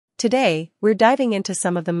Today, we're diving into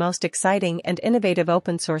some of the most exciting and innovative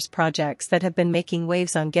open-source projects that have been making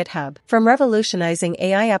waves on GitHub. From revolutionizing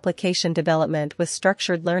AI application development with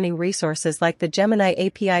structured learning resources like the Gemini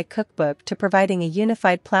API Cookbook to providing a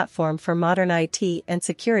unified platform for modern IT and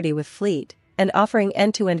security with Fleet, and offering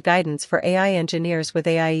end-to-end guidance for AI engineers with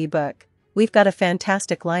aie-book, we've got a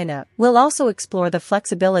fantastic lineup. We'll also explore the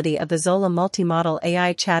flexibility of the Zola multimodal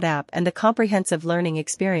AI chat app and the comprehensive learning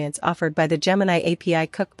experience offered by the Gemini API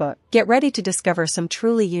Cookbook. Get ready to discover some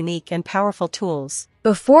truly unique and powerful tools.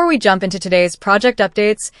 Before we jump into today's project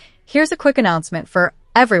updates, here's a quick announcement for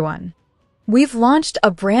everyone. We've launched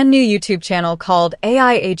a brand new YouTube channel called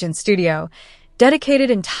AI Agent Studio, dedicated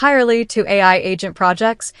entirely to AI agent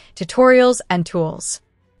projects, tutorials, and tools.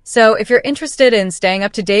 So if you're interested in staying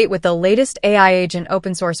up to date with the latest AI agent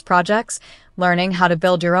open source projects, learning how to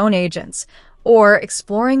build your own agents, or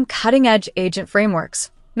exploring cutting-edge agent frameworks,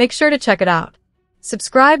 make sure to check it out.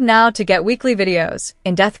 Subscribe now to get weekly videos,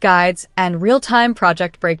 in-depth guides, and real-time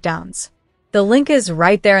project breakdowns. The link is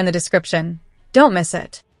right there in the description. Don't miss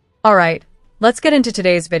it. All right, let's get into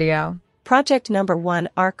today's video. Project number 1,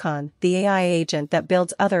 Archon, the AI agent that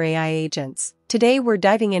builds other AI agents. Today we're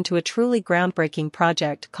diving into a truly groundbreaking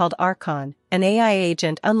project called Archon, an AI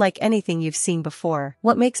agent unlike anything you've seen before.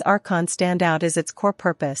 What makes Archon stand out is its core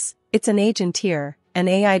purpose. It's an agenteer, an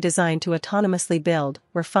AI designed to autonomously build,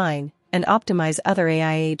 refine, and optimize other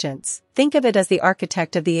AI agents. Think of it as the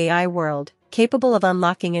architect of the AI world, capable of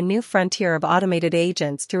unlocking a new frontier of automated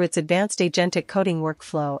agents through its advanced agentic coding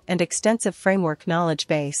workflow and extensive framework knowledge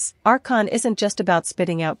base. Archon isn't just about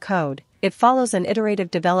spitting out code, it follows an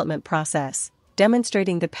iterative development process,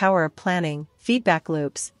 demonstrating the power of planning, feedback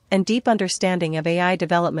loops, and deep understanding of AI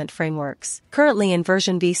development frameworks. Currently in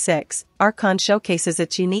version v6, Archon showcases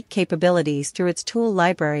its unique capabilities through its tool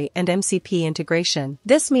library and MCP integration.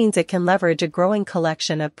 This means it can leverage a growing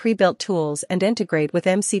collection of pre-built tools and integrate with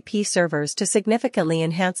MCP servers to significantly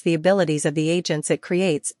enhance the abilities of the agents it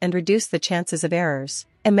creates and reduce the chances of errors.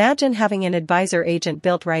 Imagine having an advisor agent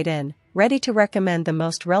built right in, ready to recommend the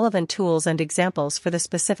most relevant tools and examples for the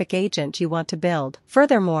specific agent you want to build.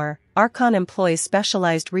 Furthermore, Archon employs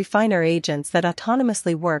specialized refiner agents that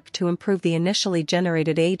autonomously work to improve the initially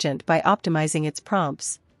generated agent by optimizing its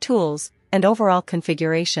prompts, tools, and overall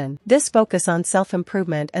configuration. This focus on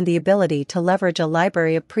self-improvement and the ability to leverage a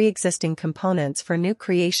library of pre-existing components for new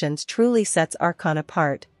creations truly sets Archon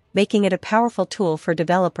apart, making it a powerful tool for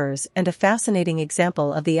developers and a fascinating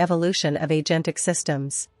example of the evolution of agentic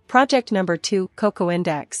systems. Project number 2,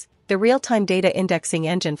 CocoIndex, the real-time data indexing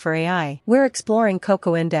engine for AI. We're exploring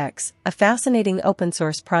CocoIndex, a fascinating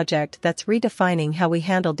open-source project that's redefining how we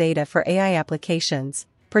handle data for AI applications,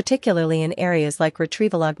 particularly in areas like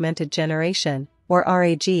retrieval-augmented generation, or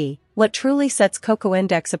RAG. What truly sets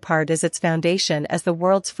CocoIndex apart is its foundation as the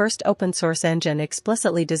world's first open-source engine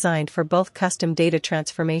explicitly designed for both custom data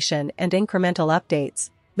transformation and incremental updates,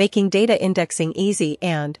 making data indexing easy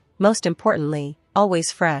and, most importantly,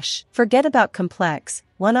 always fresh. Forget about complex,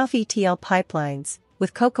 one-off ETL pipelines.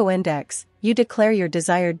 With CocoIndex, you declare your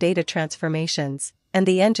desired data transformations, and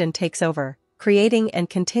the engine takes over, creating and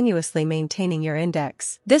continuously maintaining your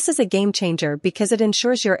index. This is a game changer because it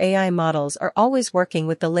ensures your AI models are always working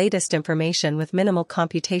with the latest information with minimal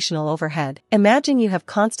computational overhead. Imagine you have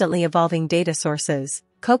constantly evolving data sources.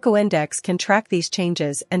 CocoIndex can track these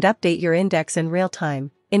changes and update your index in real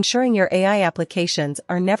time, ensuring your AI applications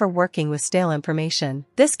are never working with stale information.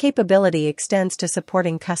 This capability extends to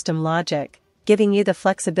supporting custom logic, giving you the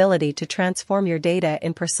flexibility to transform your data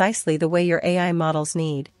in precisely the way your AI models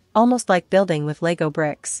need, almost like building with Lego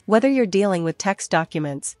bricks. Whether you're dealing with text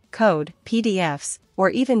documents, code, PDFs, or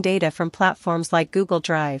even data from platforms like Google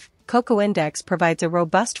Drive, CocoIndex provides a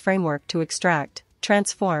robust framework to extract,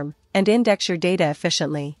 transform, and index your data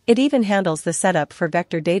efficiently. It even handles the setup for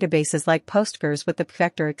vector databases like Postgres with the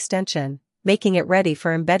vector extension, making it ready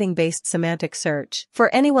for embedding-based semantic search. For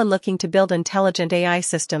anyone looking to build intelligent AI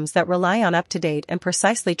systems that rely on up-to-date and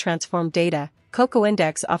precisely transformed data,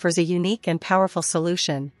 CocoIndex offers a unique and powerful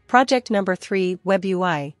solution. Project number 3,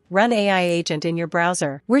 WebUI, run AI agent in your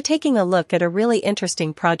browser. We're taking a look at a really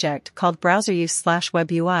interesting project called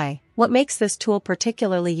BrowserUse/WebUI. What makes this tool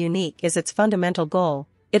particularly unique is its fundamental goal.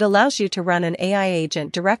 It allows you to run an AI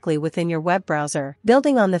agent directly within your web browser.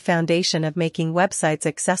 Building on the foundation of making websites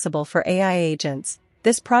accessible for AI agents,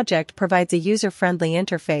 this project provides a user-friendly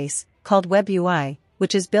interface, called WebUI,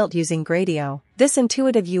 which is built using Gradio. This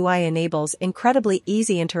intuitive UI enables incredibly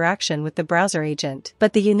easy interaction with the browser agent.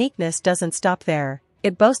 But the uniqueness doesn't stop there.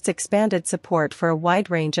 It boasts expanded support for a wide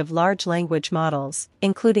range of large language models,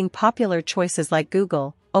 including popular choices like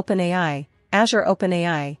Google, OpenAI, Azure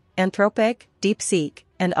OpenAI, Anthropic, DeepSeek,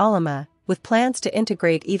 and Alma, with plans to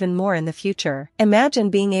integrate even more in the future. Imagine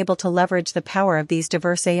being able to leverage the power of these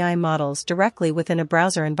diverse AI models directly within a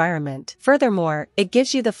browser environment. Furthermore, it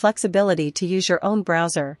gives you the flexibility to use your own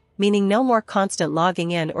browser, meaning no more constant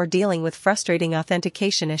logging in or dealing with frustrating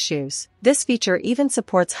authentication issues. This feature even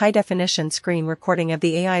supports high-definition screen recording of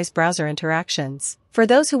the AI's browser interactions. For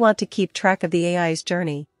those who want to keep track of the AI's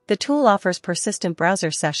journey, the tool offers persistent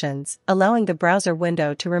browser sessions, allowing the browser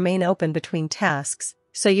window to remain open between tasks,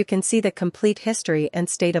 so you can see the complete history and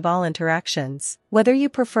state of all interactions. Whether you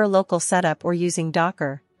prefer local setup or using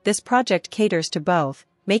Docker, this project caters to both,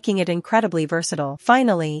 making it incredibly versatile.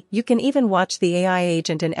 Finally, you can even watch the AI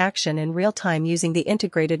agent in action in real time using the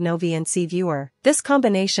integrated NoVNC viewer. This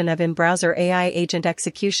combination of in-browser AI agent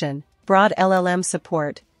execution, broad LLM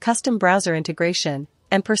support, custom browser integration,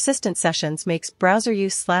 and persistent sessions makes browser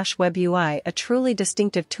use/WebUI a truly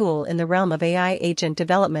distinctive tool in the realm of AI agent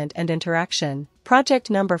development and interaction. Project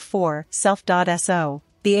number 4, Self.so.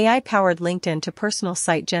 The AI-powered LinkedIn to personal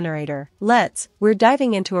site generator. We're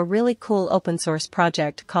diving into a really cool open-source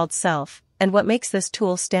project called Self, and what makes this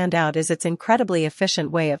tool stand out is its incredibly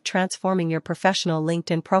efficient way of transforming your professional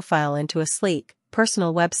LinkedIn profile into a sleek,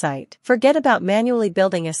 personal website. Forget about manually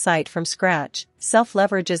building a site from scratch. Self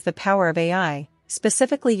leverages the power of AI,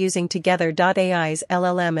 specifically using Together.ai's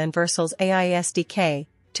LLM and Versal's AI SDK,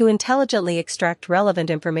 to intelligently extract relevant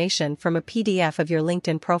information from a PDF of your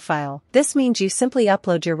LinkedIn profile. This means you simply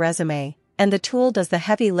upload your resume, and the tool does the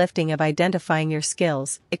heavy lifting of identifying your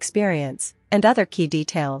skills, experience, and other key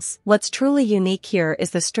details. What's truly unique here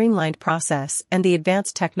is the streamlined process and the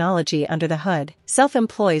advanced technology under the hood. Self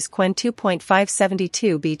employs Qwen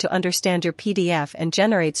 2.572b to understand your PDF and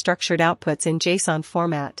generate structured outputs in JSON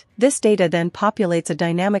format. This data then populates a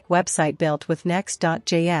dynamic website built with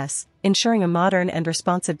Next.js, ensuring a modern and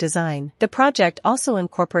responsive design. The project also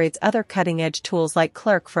incorporates other cutting-edge tools like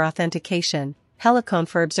Clerk for authentication, Helicon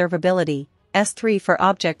for observability, S3 for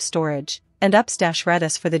object storage, and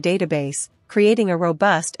Redis for the database, creating a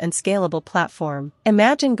robust and scalable platform.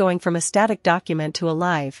 Imagine going from a static document to a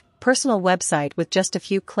live, personal website with just a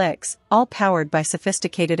few clicks, all powered by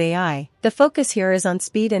sophisticated AI. The focus here is on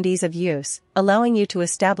speed and ease of use, allowing you to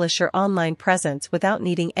establish your online presence without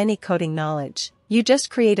needing any coding knowledge. You just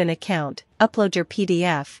create an account, upload your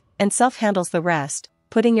PDF, and Self handles the rest,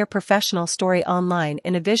 putting your professional story online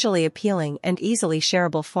in a visually appealing and easily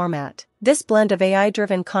shareable format. This blend of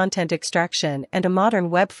AI-driven content extraction and a modern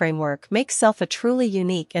web framework makes Self a truly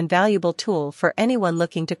unique and valuable tool for anyone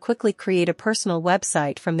looking to quickly create a personal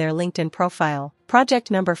website from their LinkedIn profile.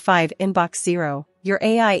 Project number 5, Inbox Zero, your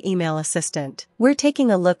AI email assistant. We're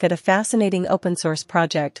taking a look at a fascinating open-source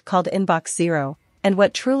project called Inbox Zero, and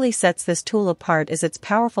what truly sets this tool apart is its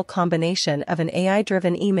powerful combination of an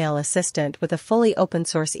AI-driven email assistant with a fully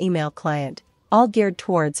open-source email client, all geared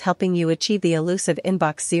towards helping you achieve the elusive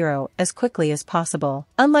Inbox Zero as quickly as possible.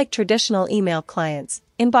 Unlike traditional email clients,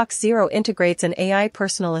 Inbox Zero integrates an AI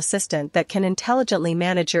personal assistant that can intelligently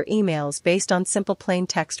manage your emails based on simple plain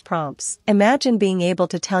text prompts. Imagine being able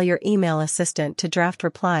to tell your email assistant to draft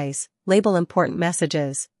replies, label important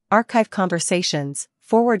messages, archive conversations,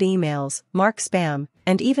 forward emails, mark spam,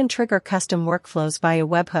 and even trigger custom workflows via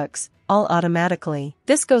webhooks, all automatically.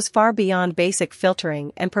 This goes far beyond basic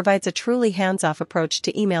filtering and provides a truly hands-off approach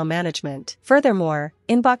to email management. Furthermore,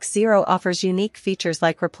 Inbox Zero offers unique features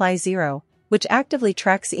like Reply Zero, which actively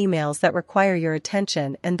tracks emails that require your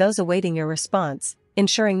attention and those awaiting your response,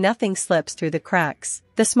 ensuring nothing slips through the cracks.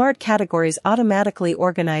 The smart categories automatically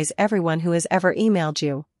organize everyone who has ever emailed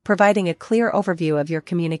you, providing a clear overview of your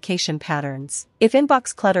communication patterns. If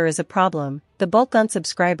inbox clutter is a problem, the bulk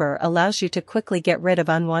unsubscriber allows you to quickly get rid of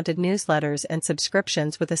unwanted newsletters and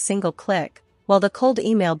subscriptions with a single click, while the cold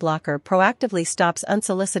email blocker proactively stops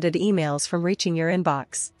unsolicited emails from reaching your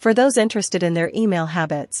inbox. For those interested in their email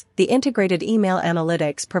habits, the integrated email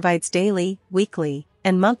analytics provides daily, weekly,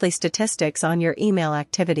 and monthly statistics on your email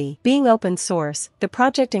activity. Being open source, the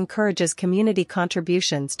project encourages community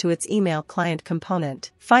contributions to its email client component.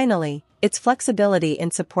 Finally, its flexibility in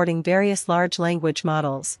supporting various large language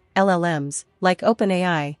models, LLMs, like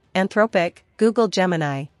OpenAI, Anthropic, Google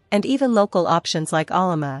Gemini, and even local options like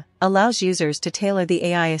Alma, allows users to tailor the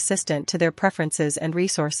AI assistant to their preferences and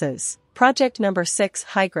resources. Project number 6,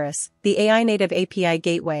 Higress, the AI native API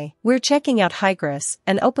gateway. We're checking out Higress,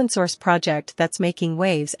 an open-source project that's making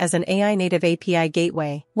waves as an AI native API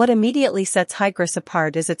gateway. What immediately sets Higress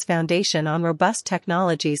apart is its foundation on robust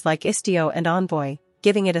technologies like Istio and Envoy,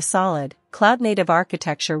 giving it a solid, cloud-native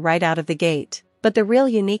architecture right out of the gate. But the real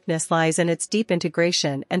uniqueness lies in its deep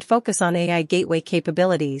integration and focus on AI gateway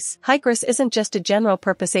capabilities. Higress isn't just a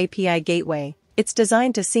general-purpose API gateway. It's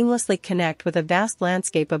designed to seamlessly connect with a vast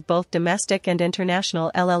landscape of both domestic and international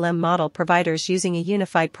LLM model providers using a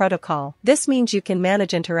unified protocol. This means you can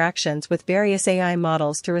manage interactions with various AI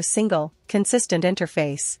models through a single, consistent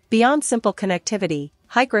interface. Beyond simple connectivity,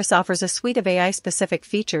 Higress offers a suite of AI-specific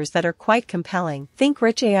features that are quite compelling. Think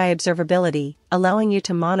rich AI observability, allowing you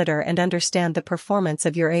to monitor and understand the performance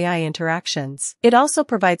of your AI interactions. It also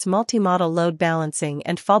provides multi-model load balancing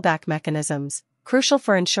and fallback mechanisms, crucial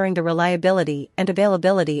for ensuring the reliability and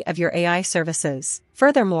availability of your AI services.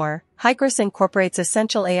 Furthermore, Higress incorporates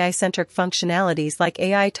essential AI-centric functionalities like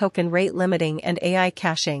AI token rate limiting and AI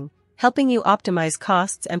caching, helping you optimize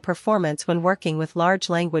costs and performance when working with large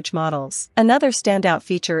language models. Another standout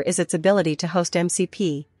feature is its ability to host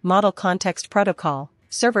MCP, Model Context Protocol,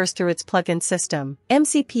 servers through its plugin system.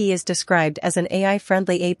 MCP is described as an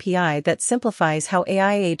AI-friendly API that simplifies how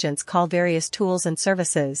AI agents call various tools and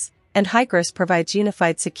services, and Higress provides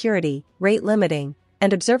unified security, rate limiting,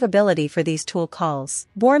 and observability for these tool calls.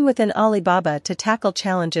 Born within Alibaba to tackle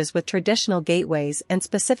challenges with traditional gateways and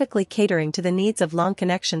specifically catering to the needs of long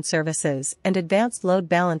connection services and advanced load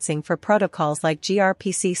balancing for protocols like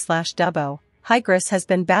gRPC/Dubbo, Higress has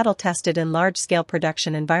been battle-tested in large-scale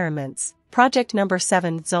production environments. Project number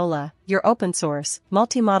 7, Zola, your open-source,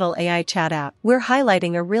 multi-model AI chat app. We're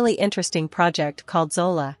highlighting a really interesting project called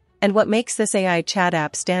Zola. And what makes this AI chat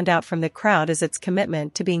app stand out from the crowd is its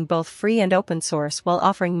commitment to being both free and open source while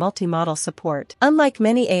offering multi-model support. Unlike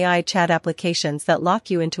many AI chat applications that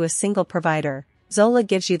lock you into a single provider, Zola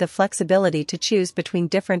gives you the flexibility to choose between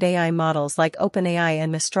different AI models like OpenAI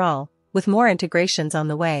and Mistral, with more integrations on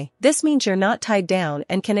the way. This means you're not tied down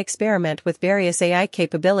and can experiment with various AI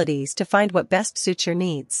capabilities to find what best suits your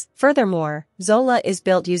needs. Furthermore, Zola is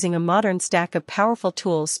built using a modern stack of powerful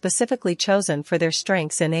tools specifically chosen for their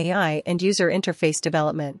strengths in AI and user interface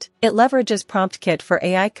development. It leverages PromptKit for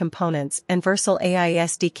AI components and Versal AI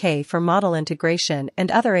SDK for model integration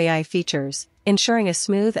and other AI features, ensuring a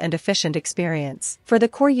smooth and efficient experience. For the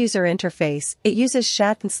core user interface, it uses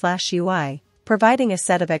Shat/UI, providing a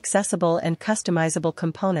set of accessible and customizable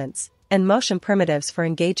components, and motion primitives for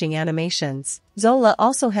engaging animations. Zola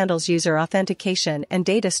also handles user authentication and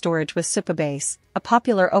data storage with Supabase, a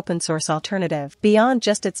popular open-source alternative. Beyond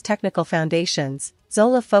just its technical foundations,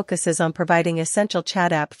 Zola focuses on providing essential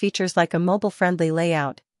chat app features like a mobile-friendly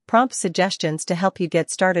layout, prompt suggestions to help you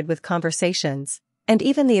get started with conversations, and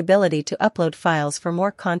even the ability to upload files for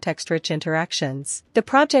more context-rich interactions. The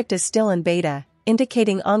project is still in beta,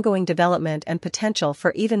 indicating ongoing development and potential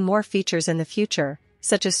for even more features in the future,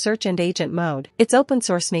 such as search and agent mode. Its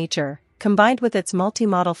open-source nature, combined with its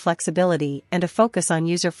multi-model flexibility and a focus on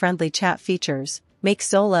user-friendly chat features, makes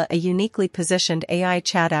Zola a uniquely positioned AI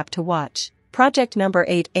chat app to watch. Project number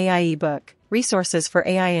 8, aie-book, resources for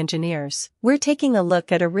AI engineers. We're taking a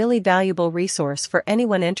look at a really valuable resource for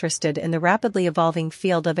anyone interested in the rapidly evolving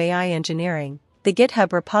field of AI engineering, the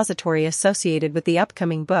GitHub repository associated with the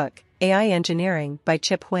upcoming book, AI Engineering by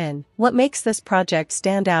Chip Huyn. What makes this project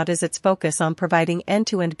stand out is its focus on providing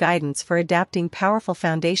end-to-end guidance for adapting powerful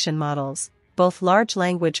foundation models, both large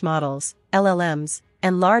language models, LLMs,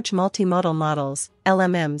 and large multimodal models,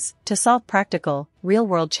 LMMs, to solve practical,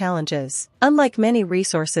 real-world challenges. Unlike many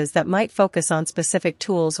resources that might focus on specific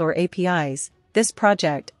tools or APIs, this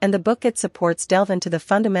project and the book it supports delve into the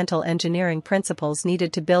fundamental engineering principles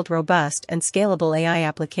needed to build robust and scalable AI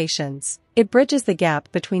applications. It bridges the gap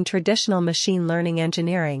between traditional machine learning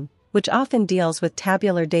engineering, which often deals with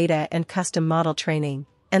tabular data and custom model training,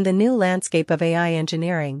 and the new landscape of AI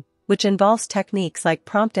engineering, which involves techniques like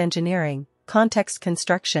prompt engineering, context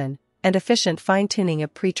construction, and efficient fine-tuning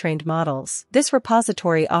of pre-trained models. This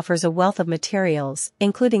repository offers a wealth of materials,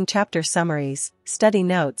 including chapter summaries, study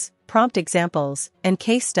notes, prompt examples, and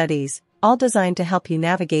case studies, all designed to help you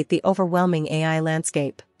navigate the overwhelming AI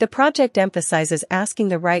landscape. The project emphasizes asking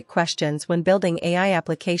the right questions when building AI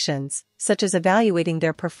applications, such as evaluating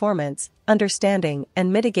their performance, understanding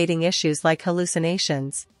and mitigating issues like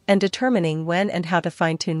hallucinations, and determining when and how to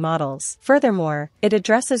fine-tune models. Furthermore, it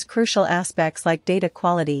addresses crucial aspects like data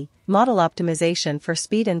quality, model optimization for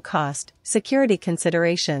speed and cost, security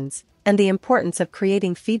considerations, and the importance of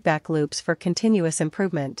creating feedback loops for continuous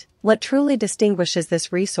improvement. What truly distinguishes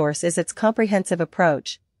this resource is its comprehensive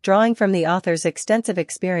approach, drawing from the author's extensive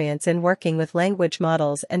experience in working with language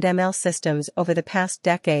models and ML systems over the past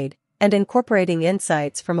decade, and incorporating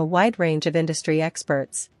insights from a wide range of industry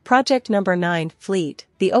experts. Project number 9, Fleet,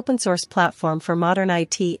 the open-source platform for modern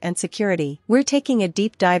IT and security. We're taking a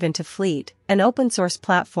deep dive into Fleet, an open-source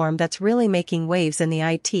platform that's really making waves in the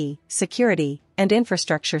IT, security, and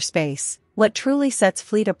infrastructure space. What truly sets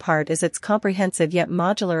Fleet apart is its comprehensive yet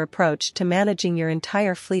modular approach to managing your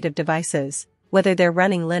entire fleet of devices, whether they're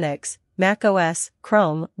running Linux, Mac OS,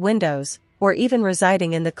 Chrome, Windows, or even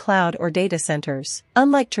residing in the cloud or data centers.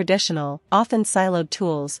 Unlike traditional, often siloed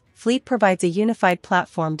tools, Fleet provides a unified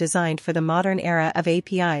platform designed for the modern era of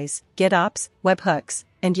APIs, GitOps, webhooks,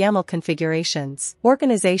 and YAML configurations.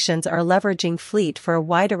 Organizations are leveraging Fleet for a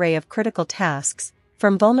wide array of critical tasks,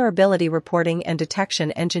 from vulnerability reporting and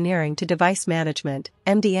detection engineering to device management,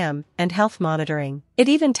 MDM, and health monitoring. It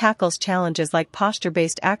even tackles challenges like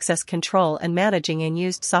posture-based access control and managing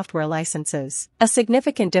unused software licenses. A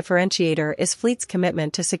significant differentiator is Fleet's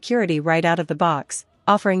commitment to security right out of the box,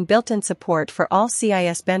 offering built-in support for all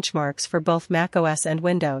CIS benchmarks for both macOS and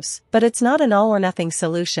Windows. But it's not an all-or-nothing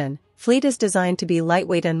solution. Fleet is designed to be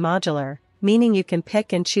lightweight and modular, meaning you can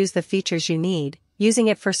pick and choose the features you need, using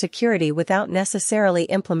it for security without necessarily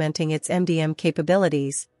implementing its MDM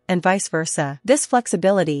capabilities, and vice versa. This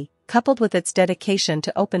flexibility, coupled with its dedication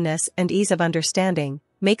to openness and ease of understanding,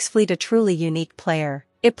 makes Fleet a truly unique player.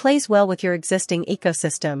 It plays well with your existing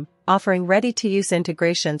ecosystem, offering ready-to-use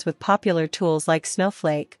integrations with popular tools like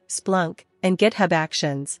Snowflake, Splunk, and GitHub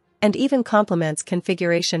Actions, and even complements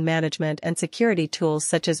configuration management and security tools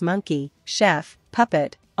such as Monkey, Chef,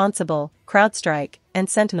 Puppet, Ansible, CrowdStrike, and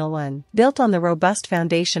SentinelOne. Built on the robust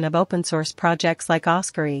foundation of open-source projects like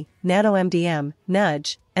Oscary, NanoMDM,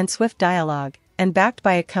 Nudge, and Swift Dialog, and backed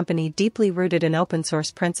by a company deeply rooted in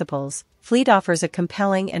open-source principles, Fleet offers a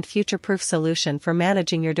compelling and future-proof solution for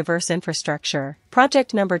managing your diverse infrastructure.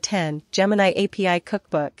 Project number 10, Gemini API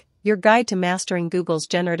Cookbook, your guide to mastering Google's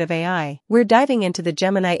generative AI. We're diving into the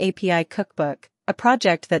Gemini API Cookbook, a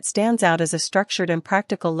project that stands out as a structured and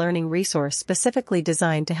practical learning resource specifically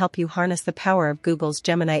designed to help you harness the power of Google's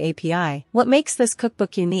Gemini API. What makes this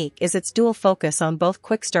cookbook unique is its dual focus on both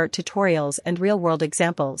quick start tutorials and real-world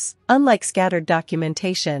examples. Unlike scattered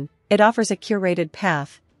documentation, it offers a curated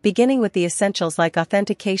path, beginning with the essentials like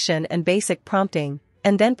authentication and basic prompting,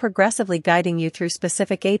 and then progressively guiding you through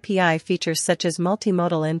specific API features such as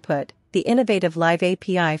multimodal input, the innovative Live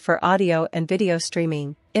API for audio and video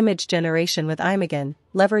streaming, image generation with Imagen,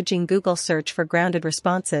 leveraging Google Search for grounded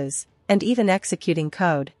responses, and even executing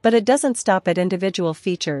code. But it doesn't stop at individual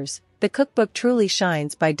features. The cookbook truly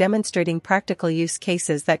shines by demonstrating practical use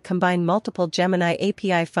cases that combine multiple Gemini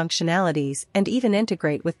API functionalities and even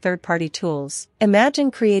integrate with third-party tools.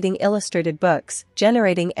 Imagine creating illustrated books,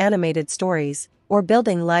 generating animated stories, or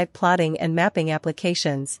building live plotting and mapping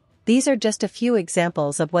applications. These are just a few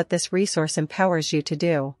examples of what this resource empowers you to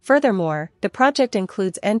do. Furthermore, the project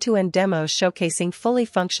includes end-to-end demos showcasing fully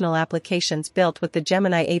functional applications built with the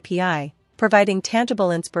Gemini API, providing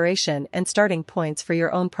tangible inspiration and starting points for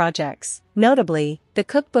your own projects. Notably, the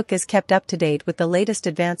cookbook is kept up to date with the latest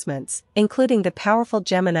advancements, including the powerful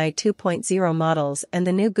Gemini 2.0 models and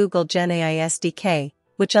the new Google Gen AI SDK,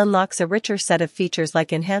 which unlocks a richer set of features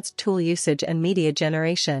like enhanced tool usage and media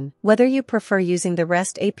generation. Whether you prefer using the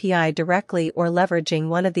REST API directly or leveraging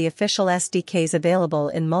one of the official SDKs available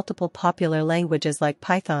in multiple popular languages like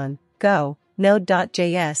Python, Go,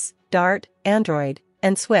 Node.js, Dart, Android,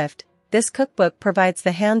 and Swift, this cookbook provides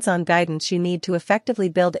the hands-on guidance you need to effectively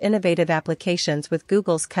build innovative applications with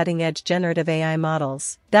Google's cutting-edge generative AI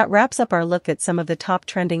models. That wraps up our look at some of the top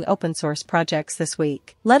trending open-source projects this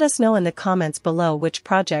week. Let us know in the comments below which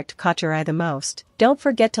project caught your eye the most. Don't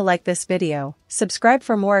forget to like this video, subscribe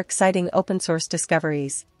for more exciting open-source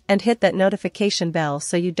discoveries, and hit that notification bell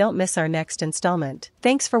so you don't miss our next installment.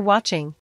 Thanks for watching.